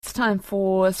It's time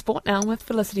for Sport Now with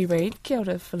Felicity Reid. Kia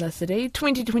ora, Felicity.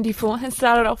 2024 has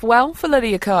started off well for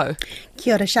Lydia Ko.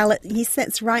 Kia ora, Charlotte. Yes,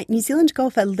 that's right. New Zealand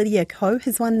golfer Lydia Ko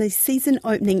has won the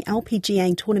season-opening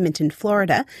LPGA tournament in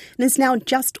Florida and is now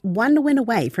just one win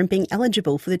away from being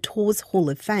eligible for the Tour's Hall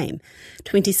of Fame.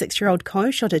 26-year-old Ko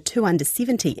shot a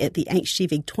 2-under-70 at the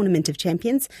HGV Tournament of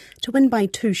Champions to win by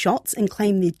 2 shots and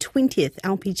claim the 20th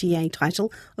LPGA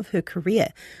title of her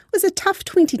career. It was a tough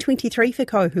 2023 for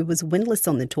Ko, who was winless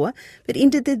on the tour, but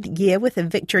ended the year with a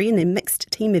victory in a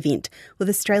mixed team event with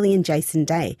Australian Jason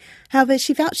Day. However,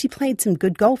 she felt she played some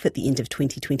good golf at the end of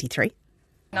 2023.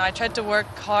 I tried to work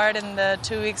hard in the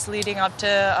 2 weeks leading up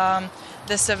to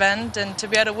this event, and to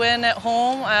be able to win at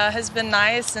home has been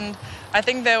nice. And I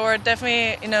think there were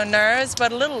definitely nerves,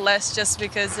 but a little less just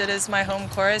because it is my home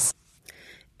course.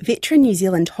 Veteran New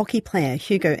Zealand hockey player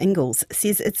Hugo Ingles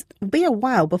says it'll be a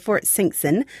while before it sinks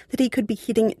in that he could be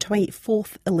heading to a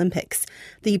 4th Olympics.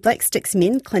 The Black Sticks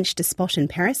men clinched a spot in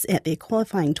Paris at their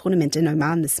qualifying tournament in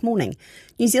Oman this morning.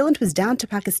 New Zealand was down to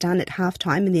Pakistan at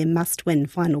half-time in their must-win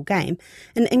final game,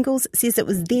 and Ingles says it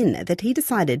was then that he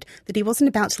decided that he wasn't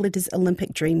about to let his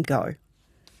Olympic dream go.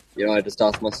 I just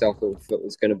asked myself if it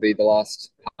was going to be the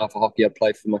last half of hockey I'd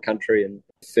play for my country, and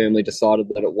firmly decided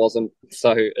that it wasn't.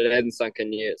 So it hasn't sunk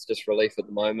in yet. It's just relief at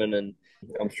the moment, and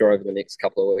I'm sure over the next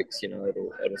couple of weeks,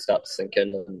 it'll start to sink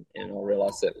in, and I'll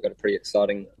realise that we've got a pretty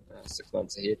exciting 6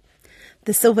 months ahead.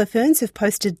 The Silver Ferns have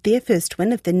posted their first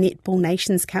win of the Netball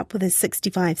Nations Cup with a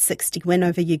 65-60 win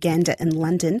over Uganda in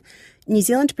London. New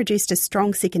Zealand produced a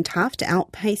strong second half to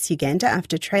outpace Uganda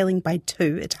after trailing by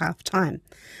 2 at half-time.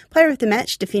 Player of the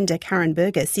match, defender Karen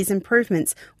Berger, says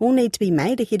improvements will need to be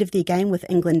made ahead of their game with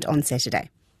England on Saturday.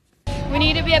 We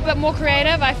need to be a bit more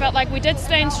creative. I felt like we did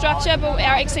stay in structure, but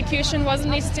our execution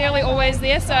wasn't necessarily always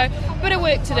there, so a bit of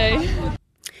work to do.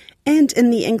 And in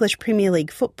the English Premier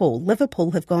League football,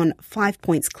 Liverpool have gone 5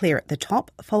 points clear at the top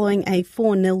following a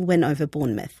 4-0 win over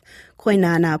Bournemouth. Koe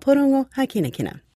nā ngā porongo, ha kina kina.